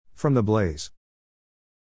From The Blaze.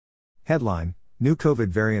 Headline: New COVID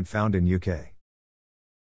variant found in UK.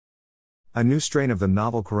 A new strain of the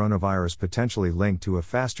novel coronavirus potentially linked to a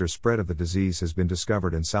faster spread of the disease has been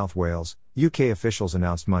discovered in South Wales, UK officials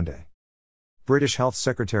announced Monday. British Health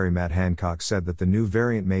Secretary Matt Hancock said that the new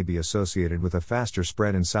variant may be associated with a faster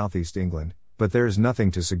spread in southeast England, but there is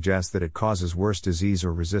nothing to suggest that it causes worse disease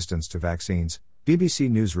or resistance to vaccines, BBC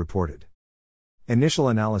News reported. Initial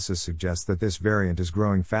analysis suggests that this variant is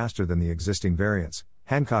growing faster than the existing variants,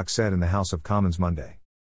 Hancock said in the House of Commons Monday.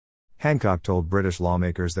 Hancock told British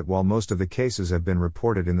lawmakers that while most of the cases have been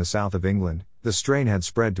reported in the south of England, the strain had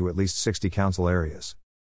spread to at least 60 council areas.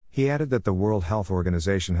 He added that the World Health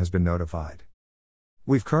Organization has been notified.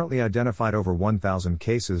 We've currently identified over 1,000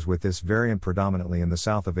 cases with this variant predominantly in the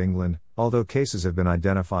south of England, although cases have been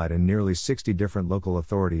identified in nearly 60 different local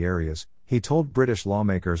authority areas, he told British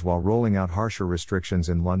lawmakers while rolling out harsher restrictions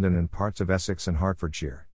in London and parts of Essex and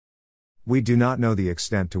Hertfordshire. We do not know the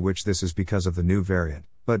extent to which this is because of the new variant,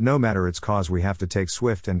 but no matter its cause we have to take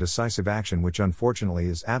swift and decisive action, which unfortunately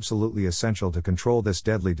is absolutely essential to control this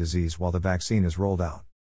deadly disease while the vaccine is rolled out.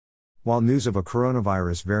 While news of a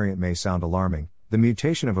coronavirus variant may sound alarming, the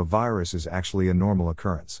mutation of a virus is actually a normal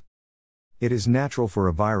occurrence. It is natural for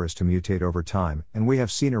a virus to mutate over time, and we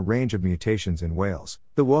have seen a range of mutations in Wales,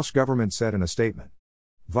 the Welsh government said in a statement.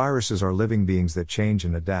 Viruses are living beings that change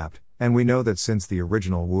and adapt, and we know that since the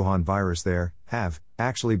original Wuhan virus there have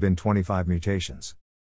actually been 25 mutations.